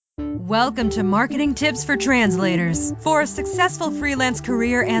Welcome to Marketing Tips for Translators for a successful freelance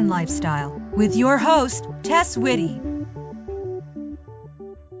career and lifestyle with your host, Tess Whitty.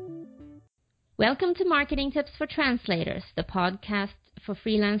 Welcome to Marketing Tips for Translators, the podcast for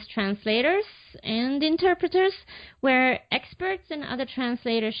freelance translators and interpreters, where experts and other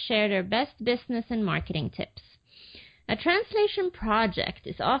translators share their best business and marketing tips. A translation project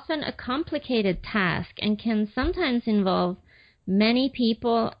is often a complicated task and can sometimes involve many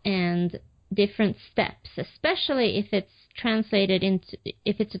people and different steps, especially if it's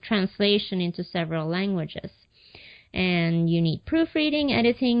a translation into several languages. And you need proofreading,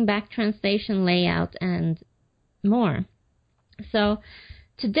 editing, back translation, layout, and more. So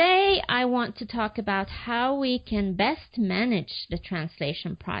today I want to talk about how we can best manage the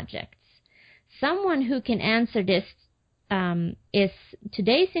translation projects. Someone who can answer this is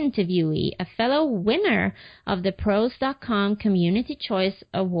today's interviewee, a fellow winner of the Prose.com Community Choice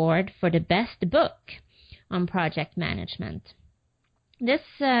Award for the best book on project management. This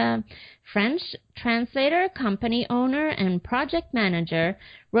French translator, company owner, and project manager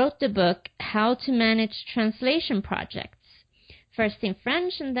wrote the book How to Manage Translation Projects, first in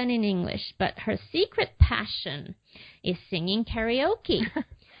French and then in English, but her secret passion is singing karaoke.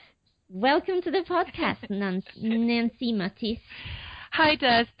 Welcome to the podcast, Nancy Matisse. Hi,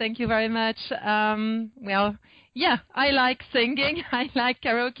 Des. Thank you very much. I like singing. I like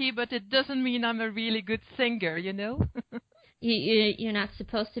karaoke, but it doesn't mean I'm a really good singer, you know? You're not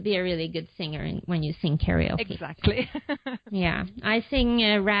supposed to be a really good singer when you sing karaoke. Exactly. Yeah, I sing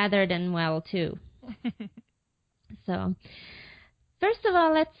rather than well, too. So, first of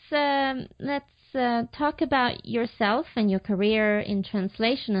all, let's talk about yourself and your career in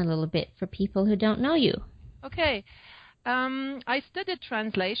translation a little bit for people who don't know you. Okay. I studied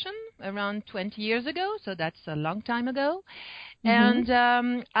translation around 20 years ago, so that's a long time ago. Mm-hmm.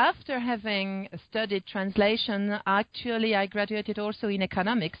 And after having studied translation, actually I graduated also in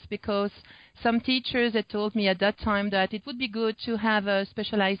economics because some teachers had told me at that time that it would be good to have a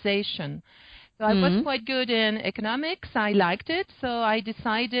specialization. So I was quite good in economics. I liked it, so I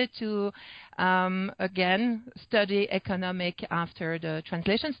decided to again study economic after the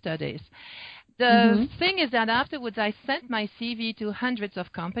translation studies. The thing is that afterwards I sent my CV to hundreds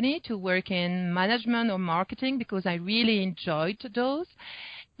of companies to work in management or marketing because I really enjoyed those.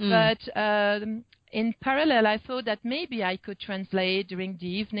 But in parallel, I thought that maybe I could translate during the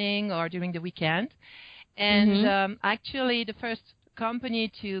evening or during the weekend. And actually, the first company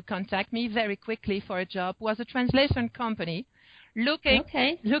to contact me very quickly for a job was a translation company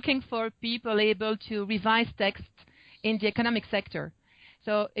looking for people able to revise text in the economic sector.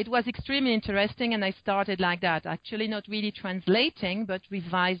 So it was extremely interesting, and I started like that, actually not really translating, but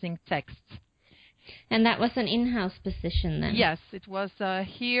revising texts. And that was an in-house position then? Yes, it was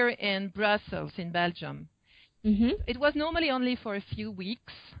here in Brussels, in Belgium. It was normally only for a few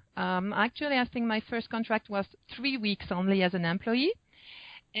weeks. Actually, I think my first contract was 3 weeks only as an employee.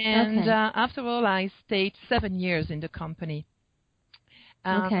 And after all, I stayed 7 years in the company.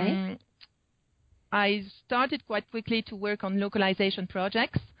 I started quite quickly to work on localization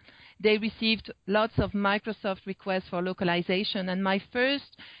projects. They received lots of Microsoft requests for localization, and my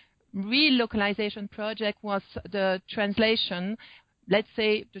first real localization project was the translation, let's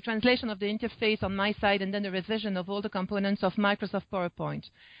say the translation of the interface on my side and then the revision of all the components of Microsoft PowerPoint.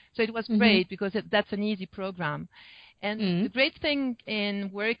 So it was great because that's an easy program. And the great thing in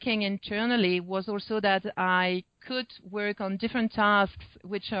working internally was also that I could work on different tasks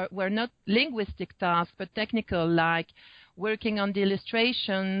which were not linguistic tasks but technical, like working on the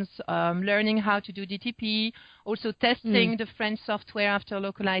illustrations, learning how to do DTP, also testing the French software after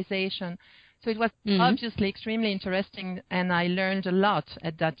localization. So it was obviously extremely interesting, and I learned a lot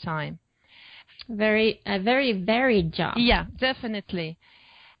at that time. A very varied job. Yeah, definitely.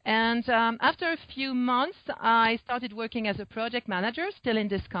 And after a few months, I started working as a project manager, still in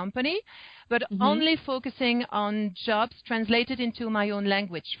this company, but only focusing on jobs translated into my own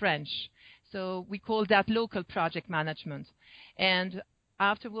language, French. So we call that local project management. And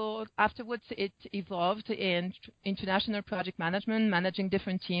afterwards, it evolved in international project management, managing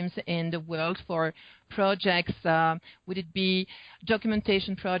different teams in the world for projects. Would it be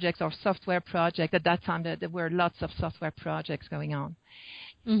documentation projects or software projects? At that time, there were lots of software projects going on.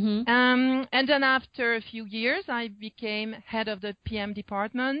 And then after a few years, I became head of the PM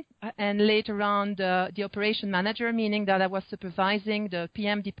department and later on the operation manager, meaning that I was supervising the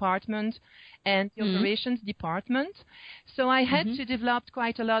PM department and the operations department. So I had to develop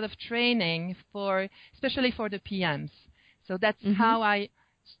quite a lot of training especially for the PMs. So that's how I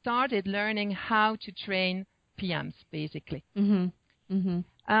started learning how to train PMs, basically.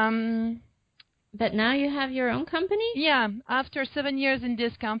 But now you have your own company? Yeah, after 7 years in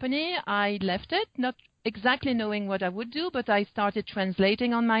this company, I left it, not exactly knowing what I would do, but I started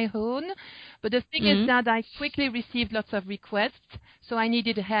translating on my own. But the thing is that I quickly received lots of requests, so I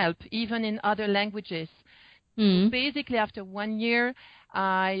needed help, even in other languages. So basically, after 1 year,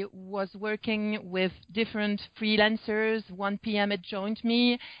 I was working with different freelancers. One PM had joined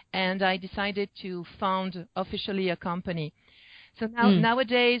me, and I decided to found officially a company. So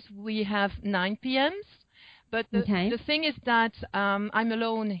nowadays we have 9 PMs, but the thing is that I'm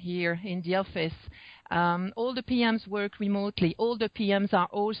alone here in the office. All the PMs work remotely. All the PMs are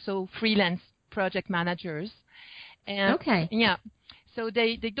also freelance project managers. And yeah, so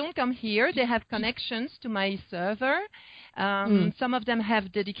they don't come here. They have connections to my server. Some of them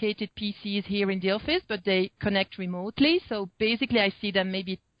have dedicated PCs here in the office, but they connect remotely. So basically I see them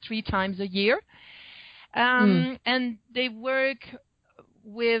maybe 3 times a year. And they work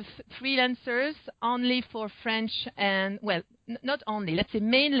with freelancers only for French and, well, not only, let's say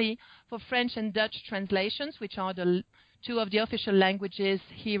mainly for French and Dutch translations, which are the 2 of the official languages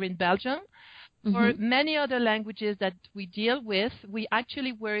here in Belgium. For many other languages that we deal with, we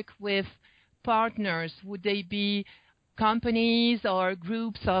actually work with partners. Would they be companies or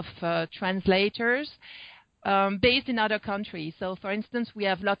groups of translators? Based in other countries. So, for instance, we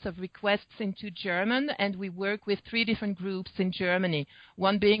have lots of requests into German, and we work with 3 different groups in Germany,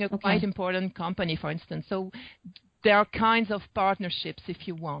 one being a quite important company, for instance. So there are kinds of partnerships, if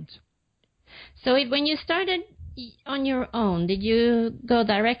you want. So when you started on your own, did you go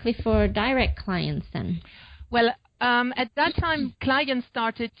directly for direct clients then? Well, at that time, clients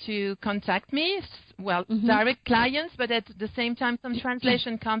started to contact me, well, direct clients, but at the same time, some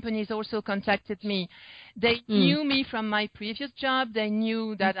translation companies also contacted me. They knew me from my previous job. They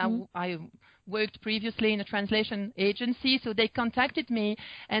knew that I worked previously in a translation agency, so they contacted me,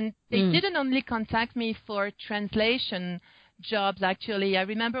 and they didn't only contact me for translation jobs, actually. I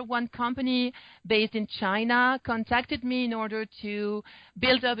remember one company based in China contacted me in order to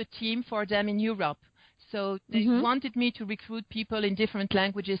build up a team for them in Europe. So they wanted me to recruit people in different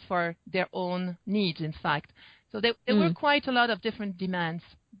languages for their own needs, in fact. So there were quite a lot of different demands,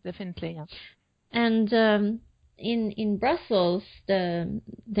 definitely. Yeah. And in Brussels, there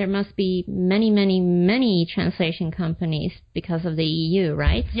must be many translation companies because of the EU,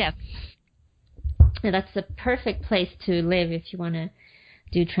 right? Yes. And that's the perfect place to live if you want to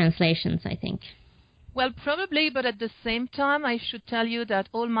do translations, I think. Well, probably, but at the same time, I should tell you that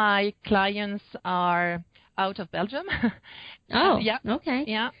all my clients are out of Belgium. Oh, yeah. Okay.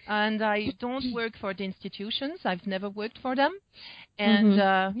 Yeah, and I don't work for the institutions. I've never worked for them. And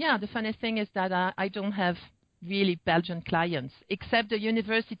yeah, the funny thing is that I don't have really Belgian clients, except the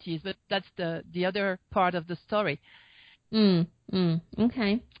universities, but that's the other part of the story.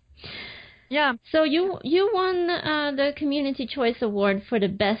 Okay. Yeah. So you won the Community Choice Award for the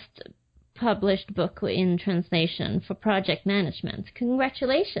best published book in translation for project management.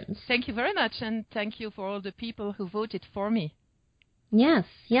 Congratulations. Thank you very much, and thank you for all the people who voted for me. Yes,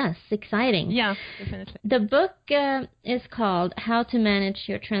 exciting. Yeah, definitely. The book is called How to Manage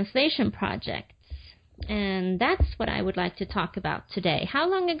Your Translation Projects, and that's what I would like to talk about today. How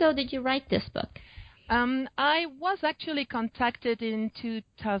long ago did you write this book? I was actually contacted in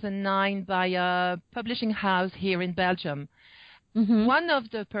 2009 by a publishing house here in Belgium. One of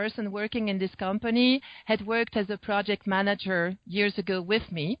the person working in this company had worked as a project manager years ago with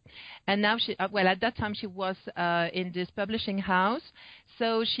me, and now she, well, at that time she was in this publishing house.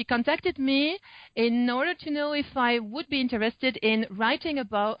 So she contacted me in order to know if I would be interested in writing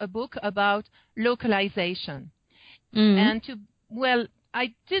about a book about localization. And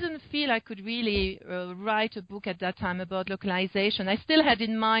I didn't feel I could really write a book at that time about localization. I still had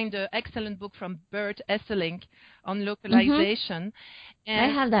in mind an excellent book from Bert Esselink on localization. And I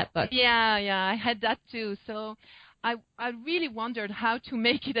have that book. Yeah, I had that too. So I really wondered how to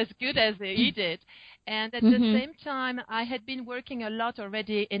make it as good as he did. And at the same time, I had been working a lot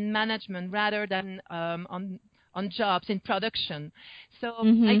already in management rather than on jobs in production. So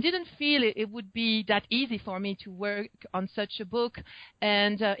I didn't feel it would be that easy for me to work on such a book,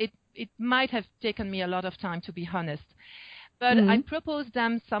 and it might have taken me a lot of time, to be honest. But I proposed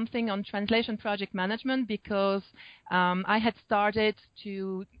them something on translation project management because I had started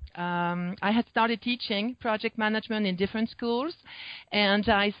teaching project management in different schools, and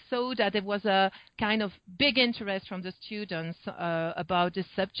I saw that there was a kind of big interest from the students about this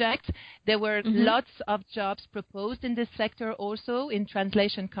subject. There were lots of jobs proposed in this sector also in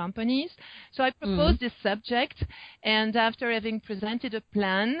translation companies. So I proposed this subject, and after having presented a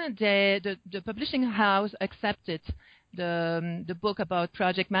plan, the publishing house accepted the book about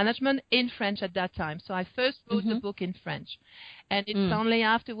project management in French at that time. So I first wrote the book in French, and it's only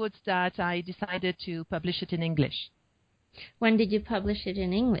afterwards that I decided to publish it in English. When did you publish it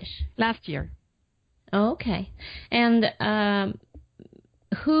in English? Last year. Oh, okay. And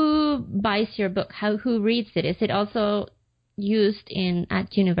who buys your book? Who reads it? Is it also used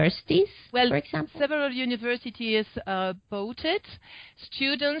at universities, for example? Several universities bought it.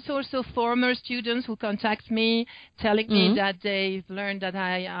 Students, also former students who contact me, telling me that they've learned that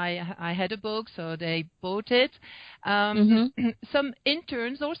I had a book, so they bought it. Some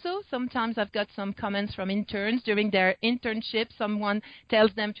interns also. Sometimes I've got some comments from interns during their internship. Someone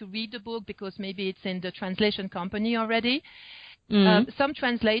tells them to read the book because maybe it's in the translation company already. Some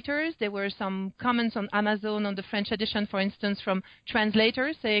translators, there were some comments on Amazon on the French edition, for instance, from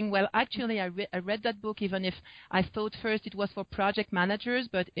translators saying, well, actually, I read that book even if I thought first it was for project managers,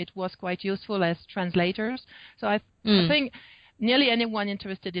 but it was quite useful as translators. So I think nearly anyone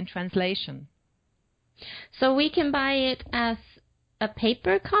interested in translation. So we can buy it as a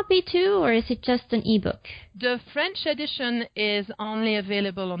paper copy too, or is it just an ebook? The French edition is only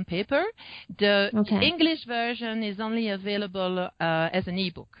available on paper. The English version is only available as an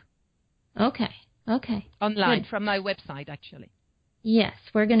ebook. Okay. Online. Good. From my website, actually. Yes,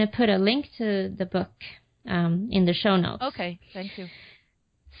 we're going to put a link to the book in the show notes. Okay, thank you.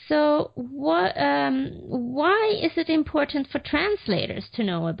 So why is it important for translators to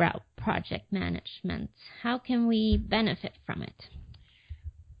know about project management? How can we benefit from it?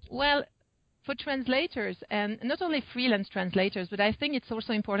 Well, for translators, and not only freelance translators, but I think it's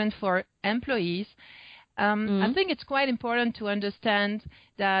also important for employees. I think it's quite important to understand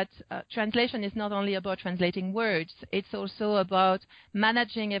that translation is not only about translating words. It's also about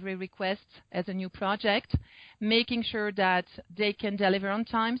managing every request as a new project, making sure that they can deliver on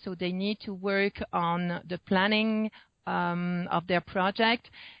time. So they need to work on the planning of their project.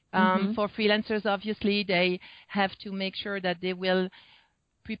 For freelancers, obviously, they have to make sure that they will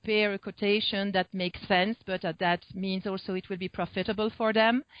prepare a quotation that makes sense, but that means also it will be profitable for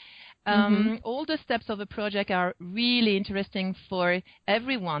them. All the steps of a project are really interesting for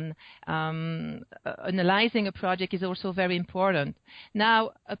everyone. Analyzing a project is also very important. Now,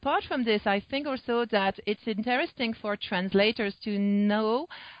 apart from this, I think also that it's interesting for translators to know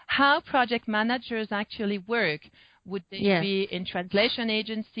how project managers actually work. Would they be in translation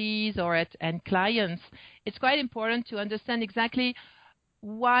agencies or at end clients? It's quite important to understand exactly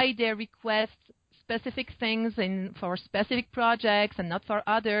why they request specific things for specific projects and not for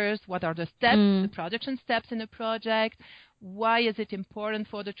others. What are the steps, the production steps in a project? Why is it important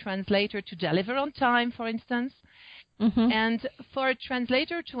for the translator to deliver on time, for instance? And for a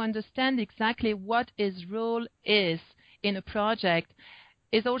translator to understand exactly what his role is in a project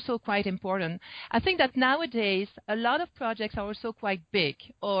is also quite important. I think that nowadays a lot of projects are also quite big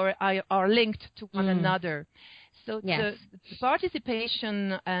or are linked to one another. So the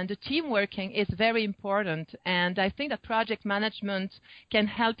participation and the team working is very important, and I think that project management can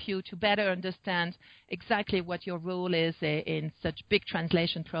help you to better understand exactly what your role is in such big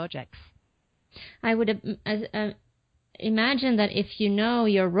translation projects. I would imagine that if you know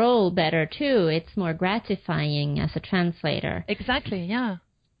your role better too, it's more gratifying as a translator. Exactly, yeah.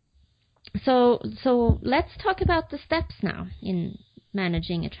 So let's talk about the steps now in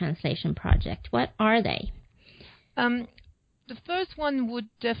managing a translation project. What are they? The first one would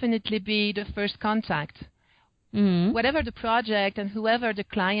definitely be the first contact. Whatever the project and whoever the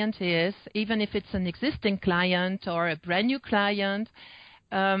client is, even if it's an existing client or a brand new client,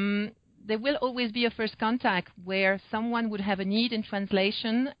 there will always be a first contact where someone would have a need in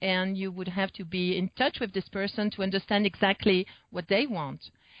translation and you would have to be in touch with this person to understand exactly what they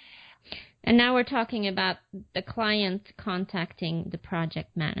want. And now we're talking about the client contacting the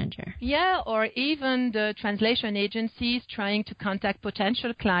project manager. Yeah, or even the translation agencies trying to contact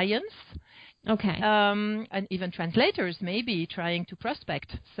potential clients. Okay. And even translators maybe trying to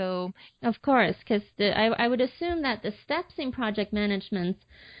prospect. So, of course, because I would assume that the steps in project management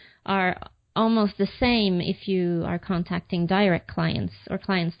are almost the same if you are contacting direct clients or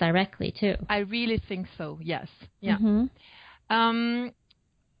clients directly too. I really think so, yes. Yeah.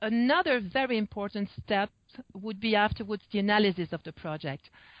 Another very important step would be afterwards the analysis of the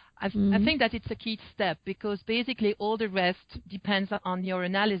project. I think that it's a key step because basically all the rest depends on your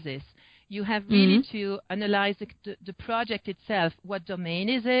analysis. You have really to analyze the project itself. What domain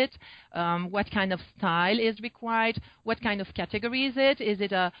is it? What kind of style is required? What kind of category is it? Is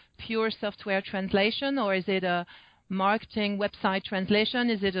it a pure software translation or is it a marketing website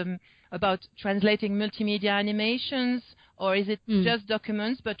translation? Is it about translating multimedia animations? Or is it just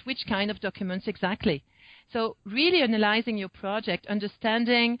documents, but which kind of documents exactly? So really analyzing your project,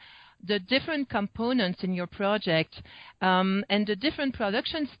 understanding the different components in your project, and the different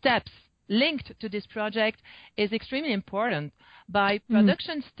production steps linked to this project is extremely important. By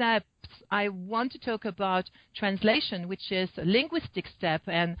production steps, I want to talk about translation, which is a linguistic step,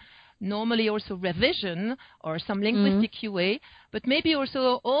 and normally also revision or some linguistic QA, but maybe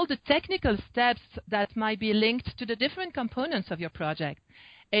also all the technical steps that might be linked to the different components of your project.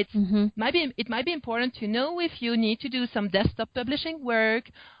 It might be important to know if you need to do some desktop publishing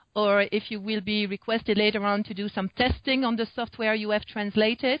work, or if you will be requested later on to do some testing on the software you have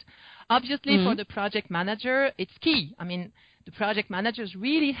translated. Obviously, for the project manager, it's key. I mean, the project managers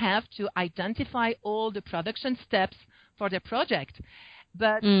really have to identify all the production steps for their project.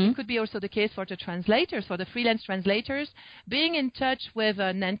 But it could be also the case for the translators, for the freelance translators, being in touch with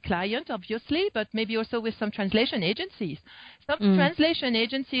an end client, obviously, but maybe also with some translation agencies. Some translation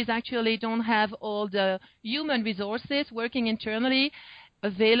agencies actually don't have all the human resources working internally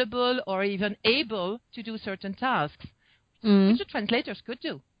available or even able to do certain tasks, which the translators could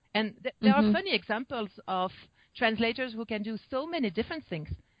do. And there are funny examples of translators who can do so many different things.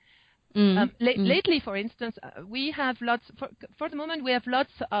 Lately, for instance, we have for the moment, we have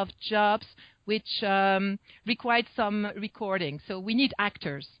lots of jobs which require some recording. So we need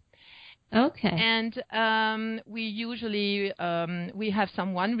actors. Okay. And we usually we have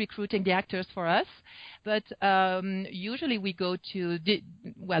someone recruiting the actors for us, but usually we go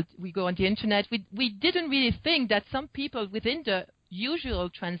we go on the internet. We didn't really think that some people within the usual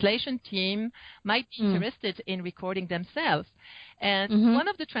translation team might be interested in recording themselves. And one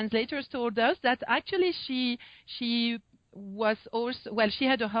of the translators told us that actually she was also, she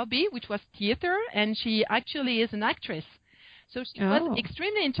had a hobby which was theater, and she actually is an actress. So she was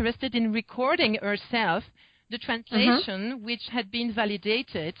extremely interested in recording herself the translation, which had been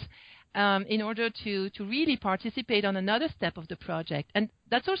validated in order to really participate on another step of the project. And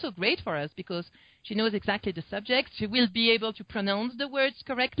that's also great for us because she knows exactly the subject. She will be able to pronounce the words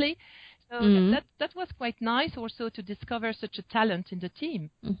correctly. So that was quite nice also to discover such a talent in the team.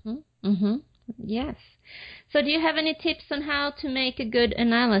 Yes. So do you have any tips on how to make a good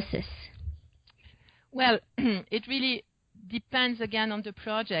analysis? Well, it really depends again on the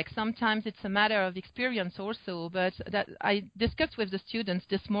project. Sometimes it's a matter of experience also, but that I discussed with the students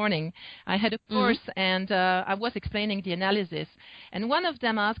this morning. I had a course and I was explaining the analysis, and one of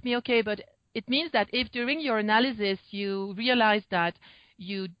them asked me, okay, but it means that if during your analysis you realize that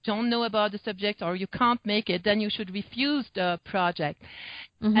you don't know about the subject or you can't make it, then you should refuse the project.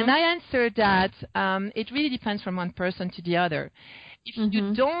 And I answered that it really depends from one person to the other. If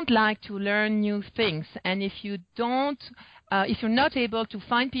you don't like to learn new things, and if you don't, if you're not able to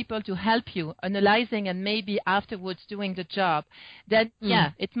find people to help you analyzing and maybe afterwards doing the job, then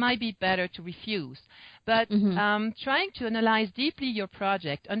it might be better to refuse. But trying to analyze deeply your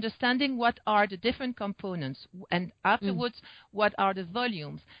project, understanding what are the different components, and afterwards what are the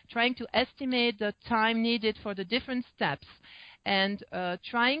volumes, trying to estimate the time needed for the different steps, and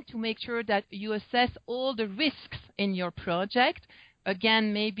trying to make sure that you assess all the risks in your project.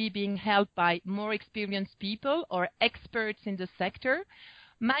 Again, maybe being helped by more experienced people or experts in the sector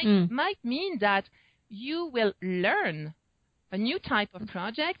might mean that you will learn a new type of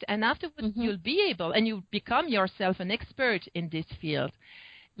project, and afterwards you'll be able, and you become yourself an expert in this field.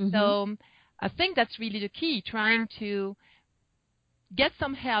 So I think that's really the key, trying to get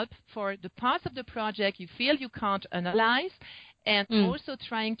some help for the parts of the project you feel you can't analyze, and also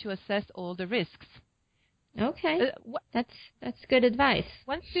trying to assess all the risks. Okay, that's good advice.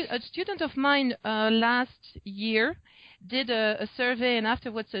 A student of mine last year did a survey and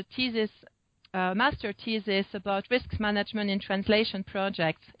afterwards a thesis, master thesis about risk management in translation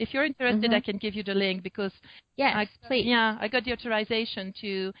projects. If you're interested, I can give you the link because please. Yeah, I got the authorization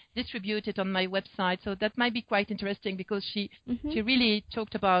to distribute it on my website, so that might be quite interesting because she really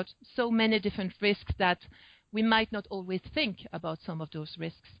talked about so many different risks that we might not always think about some of those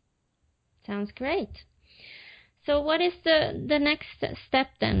risks. Sounds great. So what is the next step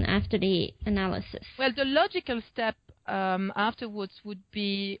then after the analysis? Well, the logical step afterwards would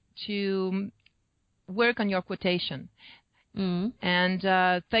be to work on your quotation. And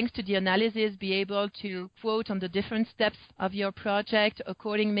thanks to the analysis, be able to quote on the different steps of your project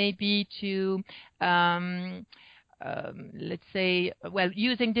according maybe to let's say, well,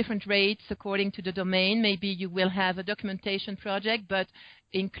 using different rates according to the domain. Maybe you will have a documentation project, but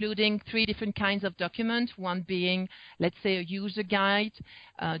including 3 different kinds of documents, one being, let's say, a user guide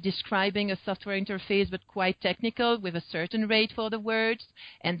describing a software interface but quite technical with a certain rate for the words,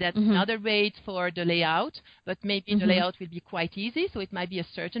 and that's another rate for the layout, but maybe the layout will be quite easy, so it might be a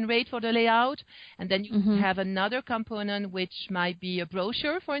certain rate for the layout. And then you have another component which might be a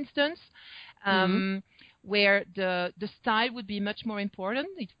brochure, for instance, where the style would be much more important.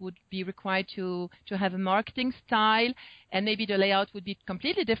 It would be required to have a marketing style, and maybe the layout would be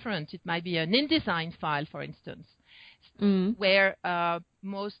completely different. It might be an InDesign file, for instance, where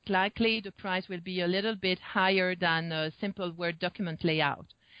most likely the price will be a little bit higher than a simple Word document layout.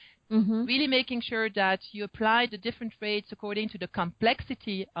 Really making sure that you apply the different rates according to the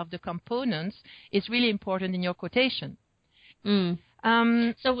complexity of the components is really important in your quotation.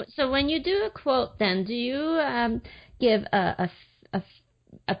 So when you do a quote, then do you give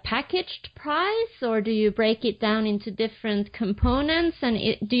a packaged price, or do you break it down into different components, and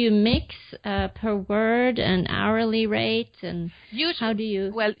do you mix per word an hourly rate, and how do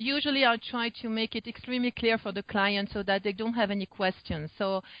you? Well, usually I'll try to make it extremely clear for the client so that they don't have any questions.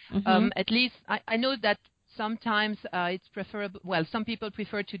 So at least I know that sometimes it's preferable. Well, some people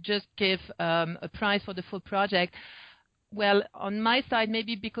prefer to just give a price for the full project. Well, on my side,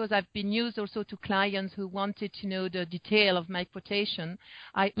 maybe because I've been used also to clients who wanted to know the detail of my quotation,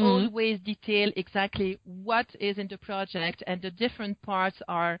 I always detail exactly what is in the project, and the different parts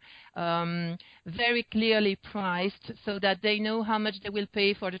are very clearly priced so that they know how much they will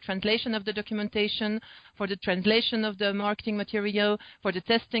pay for the translation of the documentation, for the translation of the marketing material, for the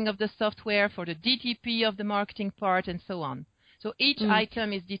testing of the software, for the DTP of the marketing part, and so on. So each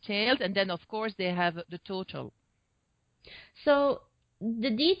item is detailed, and then, of course, they have the total. So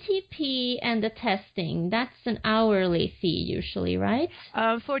the DTP and the testing, that's an hourly fee usually, right?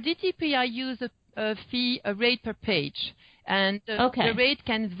 For DTP, I use a rate per page. And the rate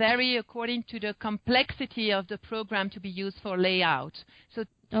can vary according to the complexity of the program to be used for layout. So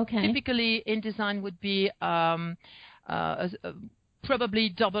typically, InDesign would be probably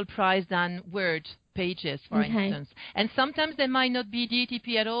double price than Word pages, for instance. And sometimes there might not be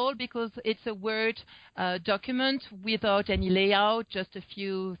DTP at all because it's a Word document without any layout, just a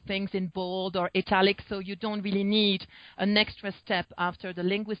few things in bold or italic, so you don't really need an extra step after the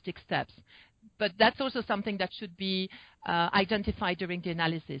linguistic steps. But that's also something that should be identified during the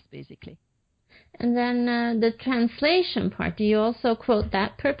analysis, basically. And then the translation part, do you also quote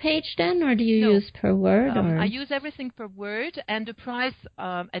that per page then, or do you use per word? I use everything per word, and the price,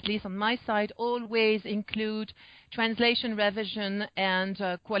 at least on my side, always include translation revision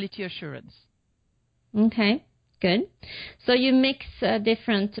and quality assurance. Okay, good. So you mix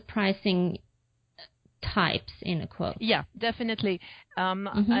different pricing types in a quote. Yeah, definitely.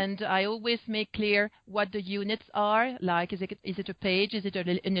 And I always make clear what the units are. Like, is it a page? Is it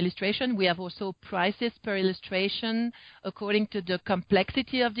an illustration? We have also prices per illustration according to the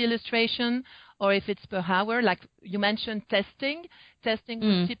complexity of the illustration, or if it's per hour. Like you mentioned, testing. Testing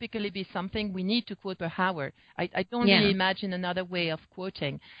would typically be something we need to quote per hour. I don't really imagine another way of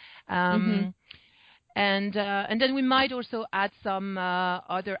quoting. And then we might also add some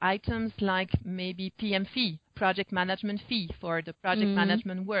other items like maybe PM fee, project management fee for the project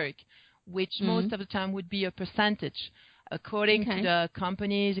management work, which most of the time would be a percentage. According to the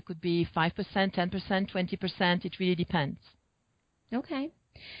companies, it could be 5%, 10%, 20%. It really depends. Okay.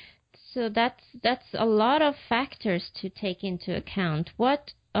 So that's a lot of factors to take into account.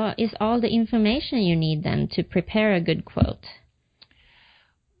 What is all the information you need then to prepare a good quote?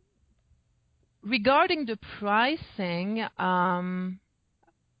 Regarding the pricing,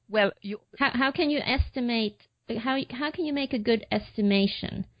 well, how can you estimate? How can you make a good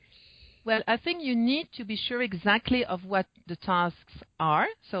estimation? Well, I think you need to be sure exactly of what the tasks are.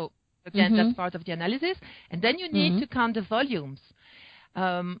 So again, that's part of the analysis, and then you need to count the volumes.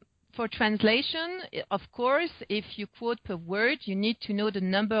 For translation, of course, if you quote per word, you need to know the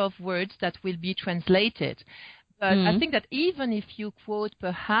number of words that will be translated. But I think that even if you quote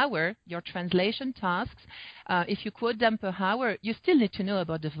per hour your translation tasks, if you quote them per hour, you still need to know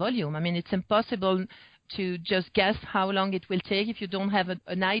about the volume. I mean, it's impossible to just guess how long it will take if you don't have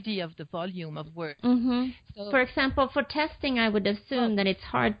an idea of the volume of words. So, for example, for testing, I would assume that it's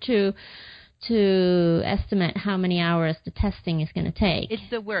hard to estimate how many hours the testing is going to take. It's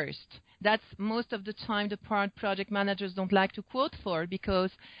the worst. That's most of the time the part project managers don't like to quote for,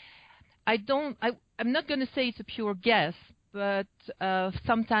 because I'm not going to say it's a pure guess, but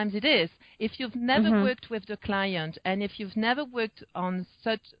sometimes it is. If you've never worked with the client, and if you've never worked on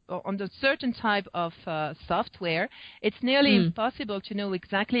a certain type of software, it's nearly impossible to know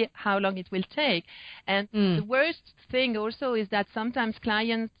exactly how long it will take. And the worst thing also is that sometimes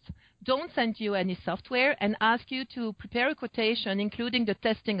clients don't send you any software and ask you to prepare a quotation, including the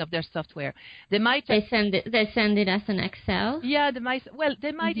testing of their software. They send it as an Excel. Yeah, they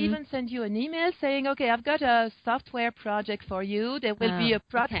might even send you an email saying, "Okay, I've got a software project for you. There will be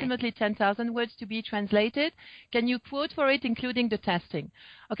approximately 10,000 words to be translated. Can you quote for it, including the testing?"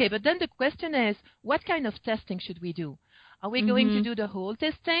 Okay, but then the question is, what kind of testing should we do? Are we going to do the whole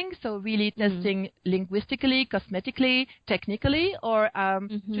testing, so really testing linguistically, cosmetically, technically, or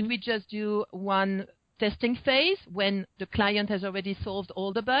should we just do one testing phase when the client has already solved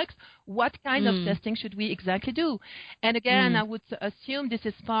all the bugs? What kind of testing should we exactly do? And again, I would assume this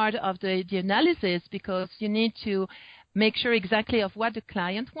is part of the analysis, because you need to make sure exactly of what the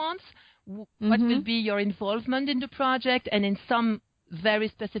client wants, what will be your involvement in the project, and in some very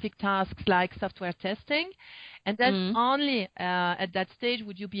specific tasks like software testing. And then only at that stage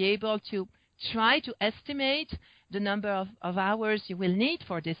would you be able to try to estimate the number of hours you will need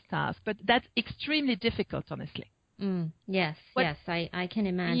for this task. But that's extremely difficult, honestly. Yes, I can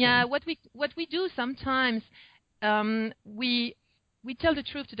imagine. Yeah, what we do sometimes, we tell the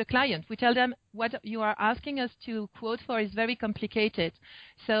truth to the client. We tell them what you are asking us to quote for is very complicated.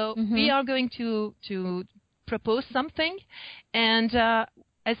 So we are going to propose something, and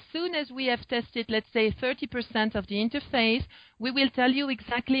as soon as we have tested, let's say 30% of the interface, we will tell you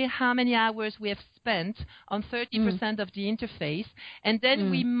exactly how many hours we have spent on 30% of the interface, and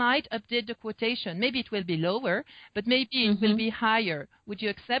then we might update the quotation. Maybe it will be lower, but maybe it will be higher. Would you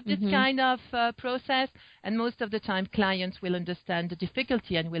accept this kind of process? And most of the time, clients will understand the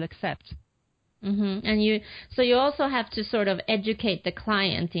difficulty and will accept. And you also have to sort of educate the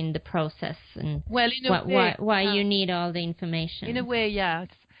client in the process, and why you need all the information. In a way, yes,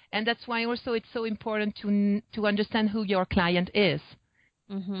 and that's why also it's so important to understand who your client is.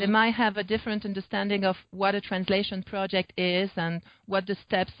 They might have a different understanding of what a translation project is and what the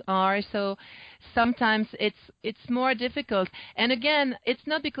steps are. So sometimes it's more difficult. And again, it's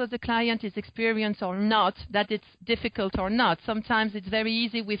not because the client is experienced or not that it's difficult or not. Sometimes it's very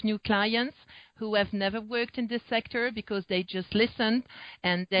easy with new clients who have never worked in this sector, because they just listen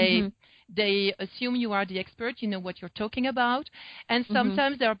and they assume you are the expert, you know what you're talking about. And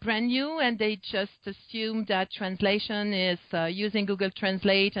sometimes they're brand new and they just assume that translation is using Google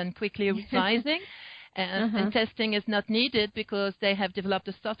Translate and quickly revising. And testing is not needed, because they have developed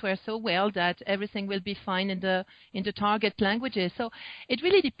the software so well that everything will be fine in the target languages. So it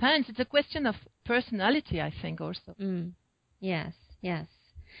really depends. It's a question of personality, I think, also. Yes.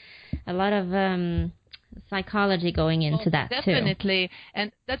 A lot of psychology going into that too. Definitely,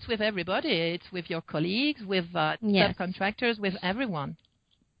 and that's with everybody. It's with your colleagues, with subcontractors, with everyone.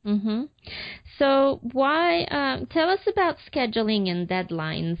 So why tell us about scheduling and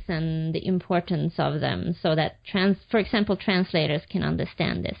deadlines and the importance of them, so that for example, translators can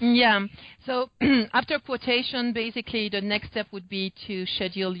understand this. Yeah. So after quotation, basically the next step would be to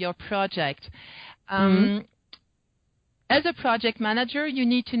schedule your project. As a project manager, you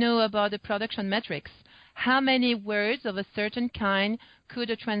need to know about the production metrics. How many words of a certain kind could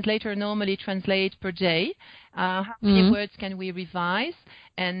a translator normally translate per day? How many words can we revise?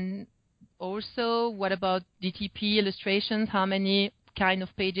 And also, what about DTP illustrations? How many kind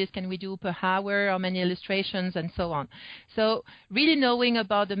of pages can we do per hour? How many illustrations? And so on. So really knowing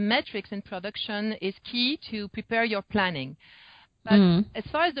about the metrics in production is key to prepare your planning. But as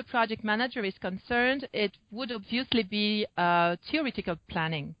far as the project manager is concerned, it would obviously be theoretical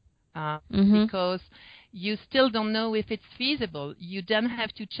planning, because you still don't know if it's feasible. You then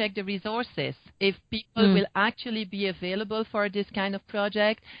have to check the resources, if people will actually be available for this kind of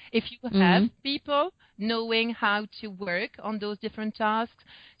project, if you have people knowing how to work on those different tasks.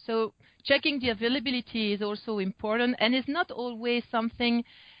 So checking the availability is also important, and it's not always something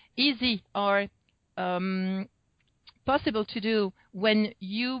easy or possible to do when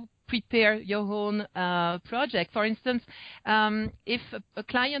you prepare your own project. For instance, if a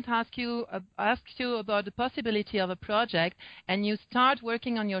client asks you about the possibility of a project and you start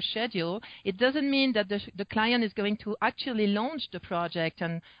working on your schedule, it doesn't mean that the client is going to actually launch the project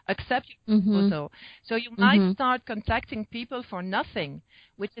and accept your proposal. So you might start contacting people for nothing,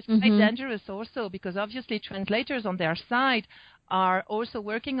 which is quite dangerous also, because obviously translators on their side are also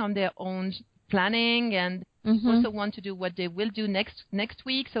working on their own planning, and also want to do what they will do next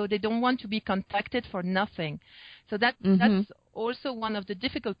week, so they don't want to be contacted for nothing. So that's also one of the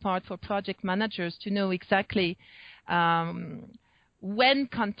difficult parts for project managers, to know exactly when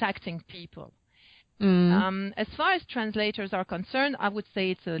contacting people. As far as translators are concerned, I would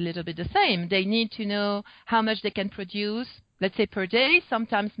say it's a little bit the same. They need to know how much they can produce, let's say per day,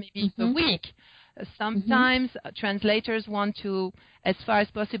 sometimes maybe per week. Sometimes translators want to, as far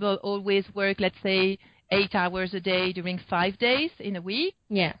as possible, always work, let's say, 8 hours a day during 5 days in a week.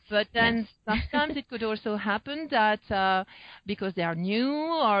 Yes. But then sometimes it could also happen that because they are new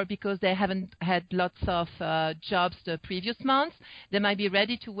or because they haven't had lots of jobs the previous months, they might be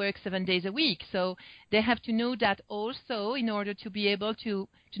ready to work 7 days a week. So they have to know that also in order to be able to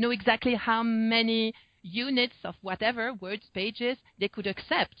know exactly how many units of whatever, words, pages, they could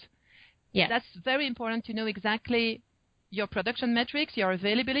accept. Yes. That's very important to know exactly your production metrics, your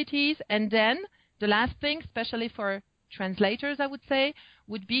availabilities, and then the last thing, especially for translators, I would say,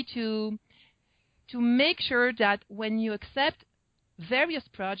 would be to make sure that when you accept various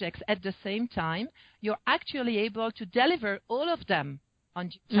projects at the same time, you're actually able to deliver all of them on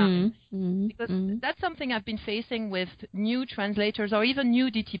due time. Because that's something I've been facing with new translators or even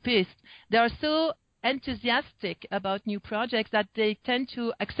new DTPs. They are so enthusiastic about new projects that they tend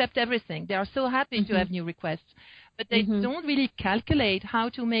to accept everything. They are so happy to have new requests, but they don't really calculate how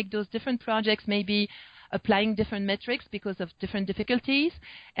to make those different projects, maybe applying different metrics because of different difficulties,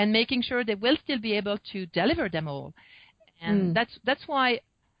 and making sure they will still be able to deliver them all. And that's why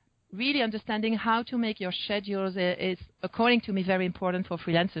really understanding how to make your schedules is, according to me, very important for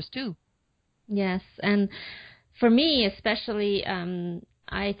freelancers too. Yes, and for me especially,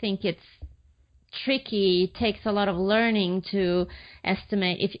 I think it's tricky. It takes a lot of learning to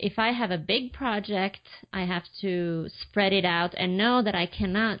estimate. If I have a big project, I have to spread it out and know that I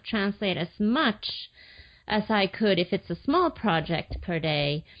cannot translate as much as I could if it's a small project per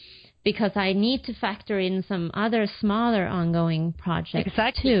day, because I need to factor in some other smaller ongoing projects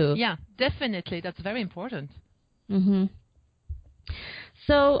too. Yeah, definitely. That's very important.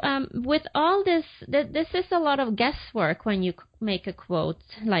 So with all this, this is a lot of guesswork when you make a quote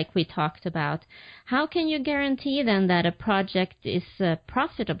like we talked about. How can you guarantee then that a project is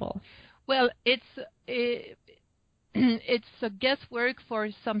profitable? Well, it's a guesswork for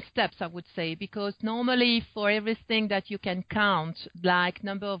some steps, I would say, because normally for everything that you can count, like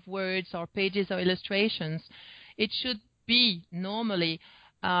number of words or pages or illustrations, it should be normally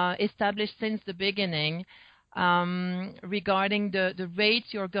established since the beginning. Regarding the rates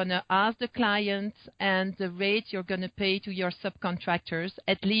you're going to ask the client and the rates you're going to pay to your subcontractors,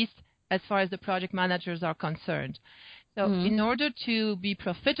 at least as far as the project managers are concerned. So in order to be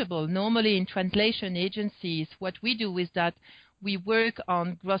profitable, normally in translation agencies, what we do is that we work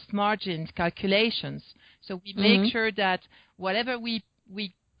on gross margin calculations. So we make sure that whatever we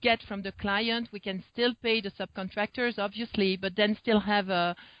get from the client, we can still pay the subcontractors, obviously, but then still have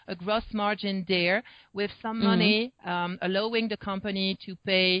a gross margin there with some money allowing the company to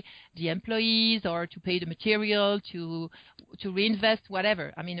pay the employees or to pay the material, to reinvest,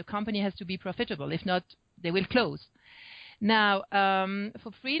 whatever. I mean, a company has to be profitable. If not, they will close. Now,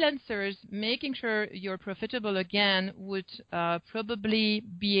 for freelancers, making sure you're profitable again would probably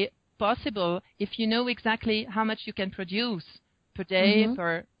be possible if you know exactly how much you can produce per day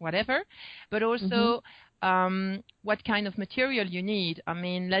or whatever, but also what kind of material you need. I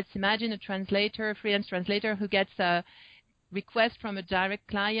mean, let's imagine a freelance translator who gets a request from a direct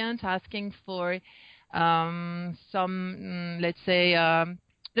client asking for let's say,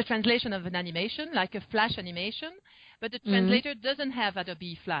 the translation of an animation, like a Flash animation, but the translator doesn't have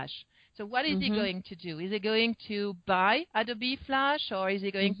Adobe Flash. So what is he going to do? Is he going to buy Adobe Flash, or is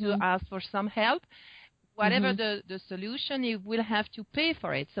he going to ask for some help? Whatever the solution, he will have to pay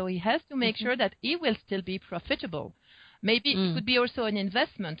for it. So he has to make sure that he will still be profitable. Maybe it could be also an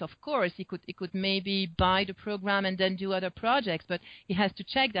investment, of course. He could maybe buy the program and then do other projects, but he has to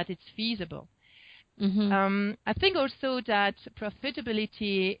check that it's feasible. I think also that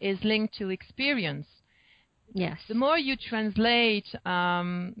profitability is linked to experience. Yes. The more you translate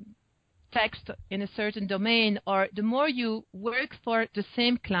text in a certain domain, or the more you work for the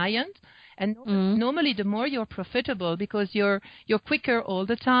same client, and normally the more you're profitable, because you're quicker all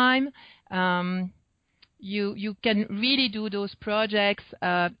the time. You can really do those projects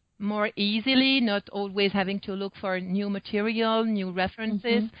more easily, not always having to look for new material, new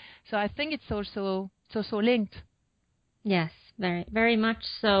references. So I think it's also linked. Yes, very, very much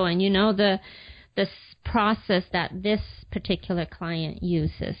so. And you know the process that this particular client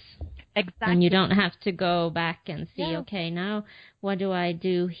uses. Exactly. And you don't have to go back and see, okay, now what do I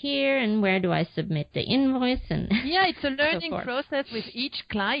do here and where do I submit the invoice and yeah, it's a learning so process with each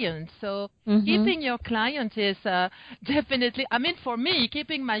client. So Mm-hmm. keeping your client is definitely, I mean, for me,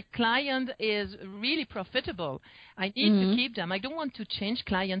 keeping my client is really profitable. I need to keep them. I don't want to change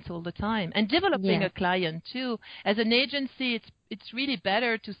clients all the time. And developing a client too. As an agency, it's really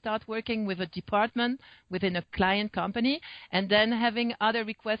better to start working with a department within a client company and then having other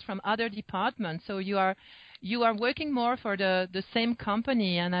requests from other departments. So you are working more for the same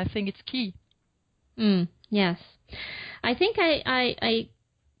company, and I think it's key. Yes. I think I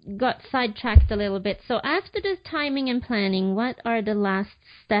got sidetracked a little bit. So after the timing and planning, what are the last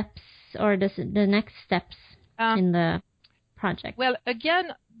steps or the next steps in the project? Well,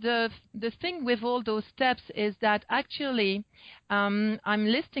 again, the thing with all those steps is that actually I'm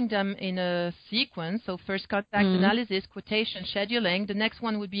listing them in a sequence. So first contact analysis, quotation, scheduling. The next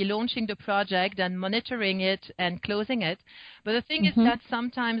one would be launching the project and monitoring it and closing it. But the thing is that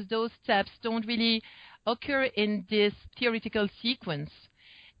sometimes those steps don't really occur in this theoretical sequence.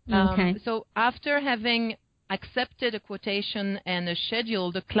 So after having accepted a quotation and a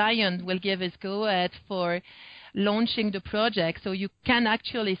schedule, the client will give his go-ahead for launching the project. So you can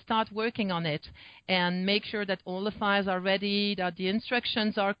actually start working on it and make sure that all the files are ready, that the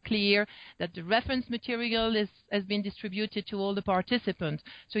instructions are clear, that the reference material has been distributed to all the participants.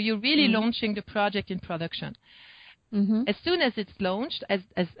 So you're really launching the project in production. As soon as it's launched, as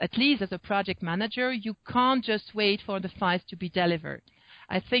at least as a project manager, you can't just wait for the files to be delivered.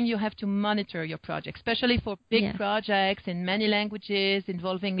 I think you have to monitor your project, especially for big projects in many languages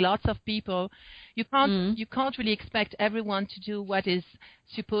involving lots of people. You can't really expect everyone to do what is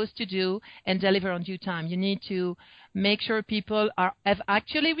supposed to do and deliver on due time. You need to make sure people have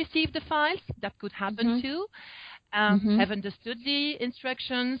actually received the files. That could happen too. Have understood the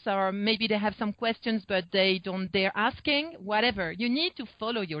instructions, or maybe they have some questions but they don't dare asking, whatever. You need to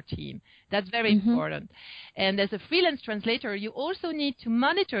follow your team. That's very important. And as a freelance translator, you also need to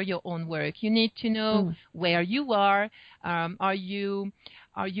monitor your own work. You need to know where you are. Are you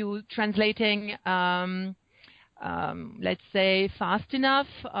translating let's say fast enough?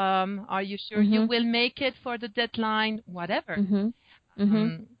 Are you sure you will make it for the deadline? Whatever.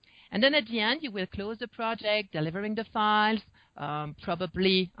 And then at the end, you will close the project, delivering the files,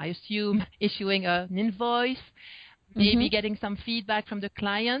 probably, I assume, issuing an invoice, maybe getting some feedback from the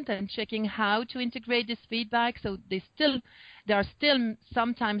client and checking how to integrate this feedback. So there are still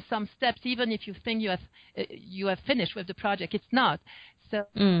sometimes some steps, even if you think you have finished with the project. It's not. So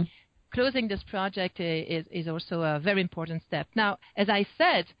closing this project is also a very important step. Now, as I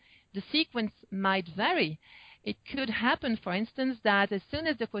said, the sequence might vary. It could happen, for instance, that as soon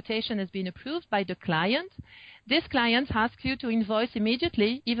as the quotation has been approved by the client, this client asks you to invoice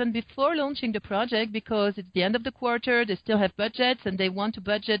immediately, even before launching the project, because it's the end of the quarter, they still have budgets, and they want to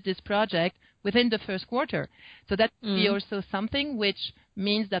budget this project within the first quarter. So that would be also something which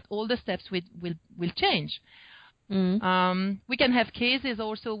means that all the steps will change. We can have cases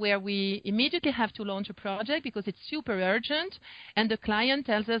also where we immediately have to launch a project because it's super urgent, and the client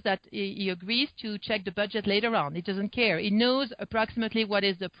tells us that he agrees to check the budget later on. He doesn't care. He knows approximately what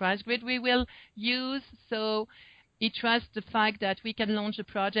is the price grid we will use, so he trusts the fact that we can launch the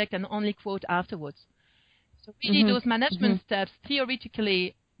project and only quote afterwards. So really those management steps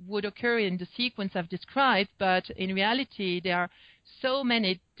theoretically would occur in the sequence I've described, but in reality there are so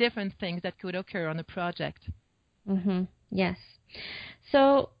many different things that could occur on a project. Yes.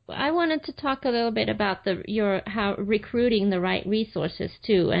 So I wanted to talk a little bit about how recruiting the right resources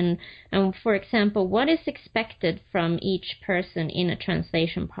too, and for example, what is expected from each person in a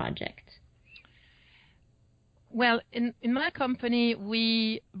translation project? Well, in my company,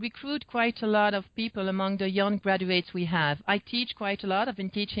 we recruit quite a lot of people among the young graduates we have. I teach quite a lot. I've been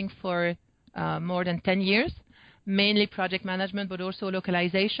teaching for more than 10 years. Mainly project management, but also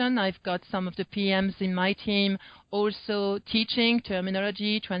localization. I've got some of the PMs in my team also teaching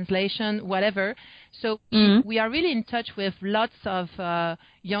terminology, translation, whatever. So we are really in touch with lots of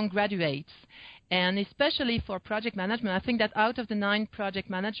young graduates. And especially for project management, I think that out of the 9 project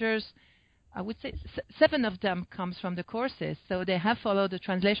managers, I would say 7 of them comes from the courses. So they have followed the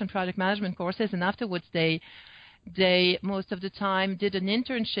translation project management courses, and afterwards they most of the time did an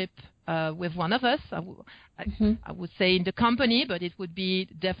internship with one of us. I would say in the company, but it would be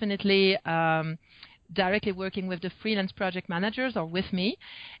definitely directly working with the freelance project managers or with me.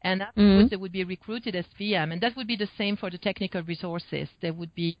 And afterwards they would be recruited as PM. And that would be the same for the technical resources. They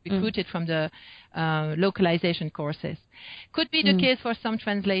would be recruited from the localization courses. Could be the case for some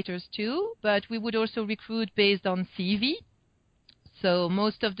translators too, but we would also recruit based on CV. So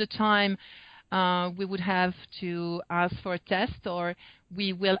most of the time, we would have to ask for a test, or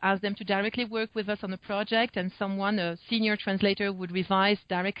we will ask them to directly work with us on the project, and someone, a senior translator, would revise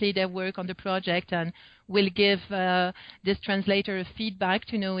directly their work on the project and will give this translator a feedback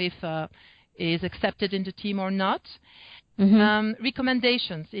to know if is accepted in the team or not.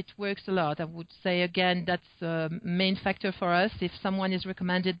 Recommendations, it works a lot. I would say, again, that's the main factor for us. If someone is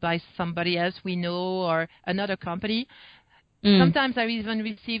recommended by somebody else we know or another company, sometimes I even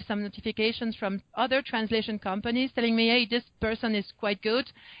receive some notifications from other translation companies telling me, hey, this person is quite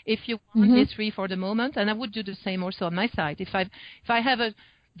good. If you want, he's free for the moment. And I would do the same also on my side. If I have a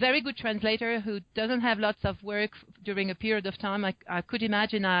very good translator who doesn't have lots of work during a period of time, I could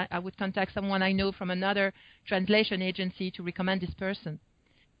imagine I would contact someone I know from another translation agency to recommend this person.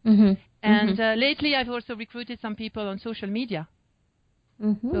 And lately I've also recruited some people on social media.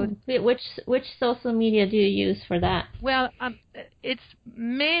 So, which social media do you use for that? Well, it's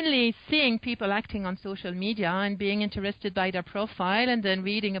mainly seeing people acting on social media and being interested by their profile and then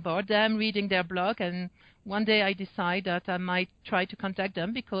reading about them, reading their blog, and one day I decide that I might try to contact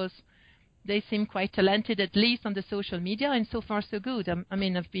them because they seem quite talented, at least on the social media, and so far so good. I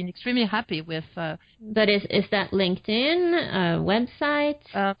mean, I've been extremely happy with... But is that LinkedIn, website,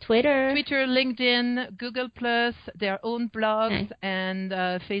 Twitter? Twitter, LinkedIn, Google+, their own blogs, and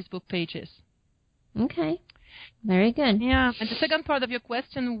Facebook pages. Okay. Very good. Yeah, and the second part of your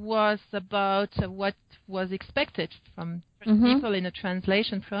question was about what was expected from people in a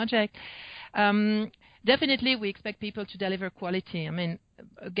translation project. Definitely, we expect people to deliver quality. I mean,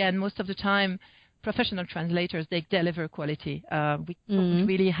 again, most of the time, professional translators, they deliver quality. We don't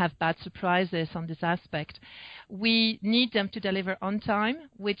really have bad surprises on this aspect. We need them to deliver on time,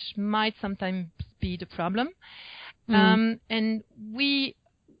 which might sometimes be the problem. And we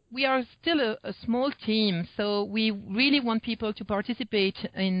are still a small team, so we really want people to participate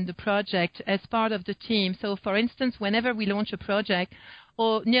in the project as part of the team. So, for instance, whenever we launch a project,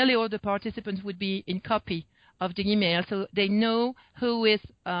 nearly all the participants would be in copy of the email, so they know who is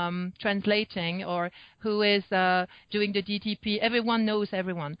translating or who is doing the DTP. Everyone knows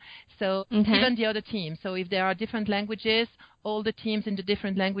everyone, so even the other team. So if there are different languages, all the teams in the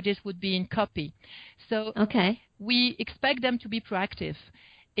different languages would be in copy. So we expect them to be proactive.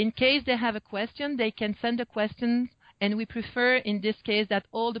 In case they have a question, they can send a question, and we prefer in this case that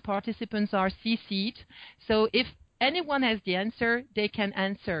all the participants are CC'd. So if anyone has the answer, they can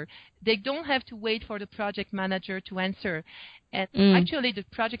answer. They don't have to wait for the project manager to answer. And actually, the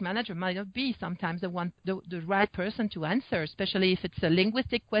project manager might not be sometimes the right person to answer, especially if it's a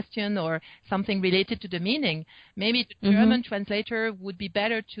linguistic question or something related to the meaning. Maybe the German translator would be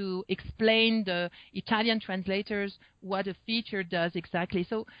better to explain the Italian translators what a feature does exactly.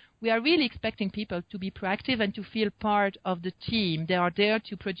 So we are really expecting people to be proactive and to feel part of the team. They are there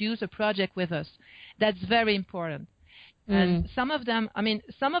to produce a project with us. That's very important. And some of them, I mean,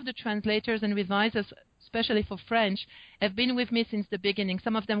 some of the translators and revisers, especially for French, have been with me since the beginning.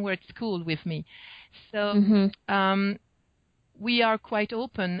 Some of them were at school with me. So we are quite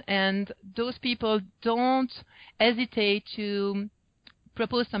open, and those people don't hesitate to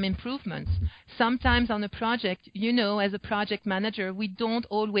propose some improvements. Sometimes on a project, as a project manager, we don't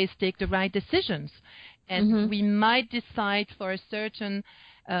always take the right decisions. And we might decide for a certain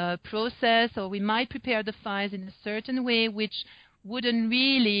process, or we might prepare the files in a certain way which wouldn't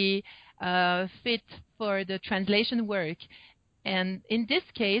really fit for the translation work. And in this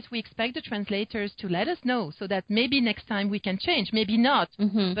case, we expect the translators to let us know so that maybe next time we can change, maybe not.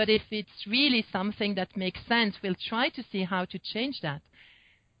 But if it's really something that makes sense, we'll try to see how to change that.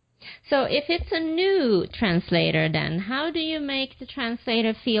 So if it's a new translator, then how do you make the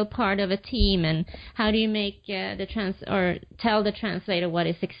translator feel part of a team, and how do you make tell the translator what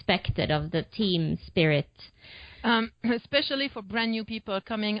is expected of the team spirit? Especially for brand new people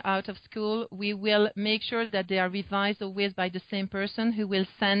coming out of school, we will make sure that they are revised always by the same person who will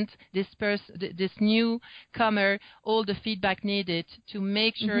send this newcomer all the feedback needed to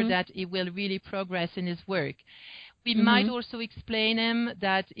make sure that he will really progress in his work. We might also explain him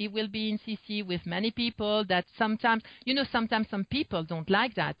that he will be in CC with many people, that sometimes some people don't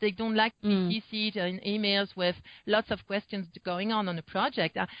like that. They don't like to be CC'd in emails with lots of questions going on a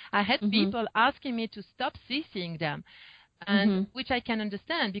project. I had people asking me to stop CCing them, and which I can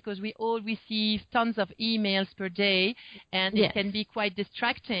understand, because we all receive tons of emails per day, and it can be quite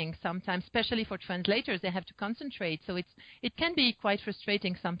distracting sometimes, especially for translators. They have to concentrate, so it can be quite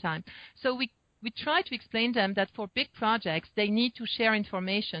frustrating sometimes. So we try to explain to them that for big projects, they need to share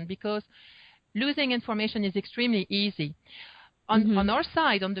information, because losing information is extremely easy. On our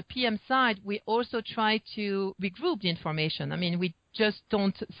side, on the PM side, we also try to regroup the information. I mean, we just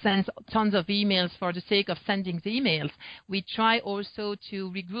don't send tons of emails for the sake of sending the emails. We try also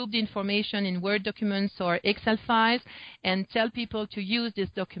to regroup the information in Word documents or Excel files and tell people to use these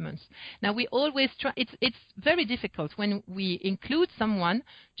documents. Now, we always try, it's very difficult when we include someone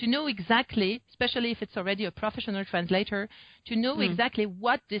to know exactly, especially if it's already a professional translator, to know exactly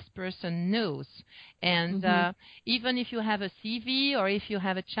what this person knows. And even if you have a CV or if you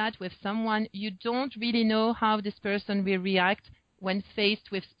have a chat with someone, you don't really know how this person will react when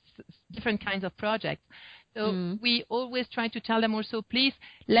faced with different kinds of projects. So we always try to tell them also, please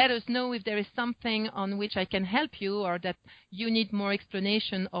let us know if there is something on which I can help you or that you need more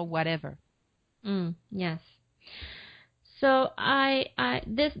explanation or whatever. Yes. So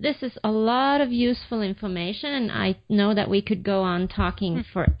this is a lot of useful information, and I know that we could go on talking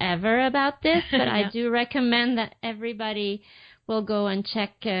forever about this, but I do recommend that everybody will go and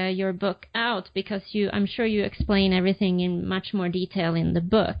check your book out, because I'm sure you explain everything in much more detail in the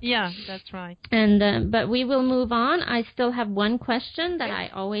book. Yeah, that's right. And but we will move on. I still have one question that I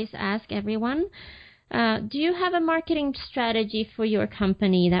always ask everyone. Do you have a marketing strategy for your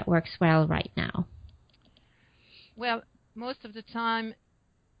company that works well right now? Well, most of the time,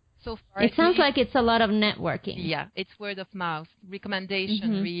 so far. It sounds like it's a lot of networking. Yeah, it's word of mouth,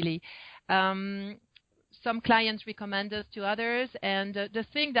 recommendation, really. Some clients recommend us to others, and the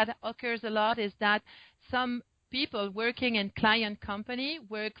thing that occurs a lot is that some people working in client company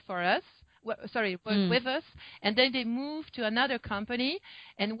work for us, work with us, and then they move to another company,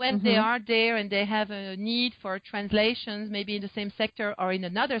 and when they are there and they have a need for translations, maybe in the same sector or in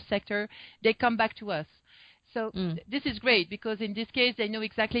another sector, they come back to us. So this is great, because in this case they know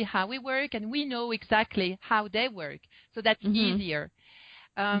exactly how we work and we know exactly how they work. So that's easier.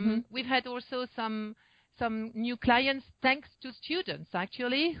 We've had also some new clients, thanks to students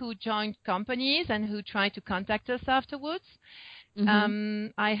actually, who joined companies and who tried to contact us afterwards.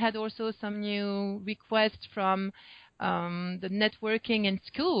 I had also some new requests from the networking in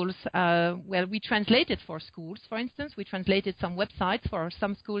schools. Well, we translated for schools, for instance. We translated some websites for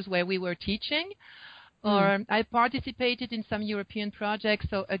some schools where we were teaching. Or I participated in some European projects,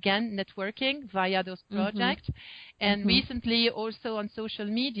 so again, networking via those projects. And recently also on social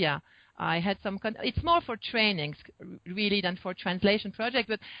media, I had some, it's more for trainings really than for translation project,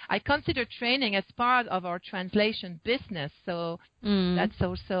 but I consider training as part of our translation business. So that's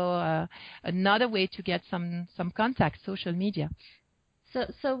also another way to get some contact, social media.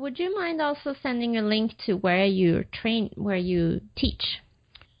 So would you mind also sending a link to where you teach?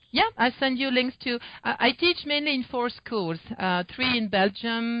 Yeah, I send you links to. I teach mainly in 4 schools, 3 in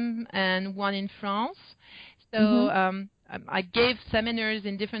Belgium and 1 in France. So I gave seminars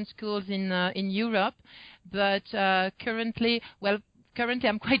in different schools in Europe, but currently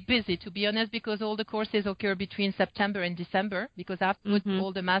I'm quite busy, to be honest, because all the courses occur between September and December, because afterwards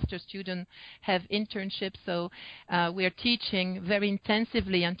all the master students have internships. So we are teaching very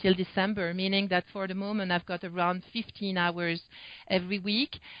intensively until December, meaning that for the moment I've got around 15 hours every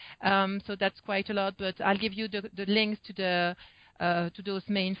week. So that's quite a lot, but I'll give you the links to those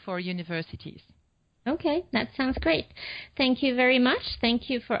main 4 universities. Okay, that sounds great. Thank you very much. Thank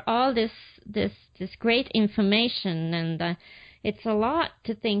you for all this great information, and it's a lot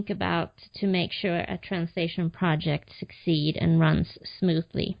to think about to make sure a translation project succeeds and runs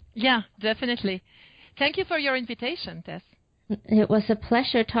smoothly. Yeah, definitely. Thank you for your invitation, Tess. It was a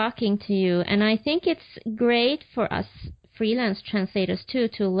pleasure talking to you, and I think it's great for us freelance translators too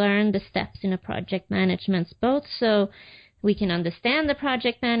to learn the steps in a project management, both so we can understand the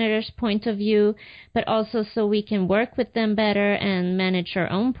project manager's point of view, but also so we can work with them better and manage our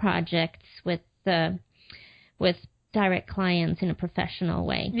own projects with direct clients in a professional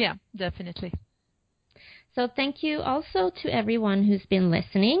way. Yeah, definitely. So thank you also to everyone who's been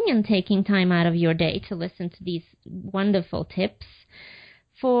listening and taking time out of your day to listen to these wonderful tips.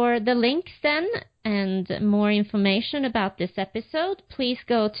 For the links then and more information about this episode, please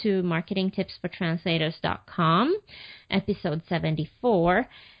go to marketingtipsfortranslators.com, episode 74.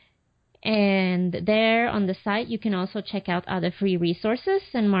 And there on the site, you can also check out other free resources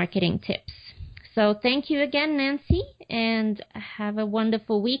and marketing tips. So thank you again, Nancy, and have a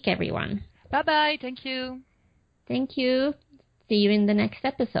wonderful week, everyone. Bye-bye. Thank you. Thank you. See you in the next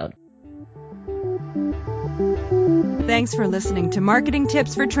episode. Thanks for listening to Marketing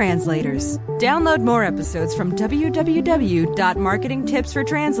Tips for Translators. Download more episodes from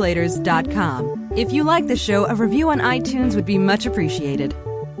www.marketingtipsfortranslators.com. If you like the show, a review on iTunes would be much appreciated.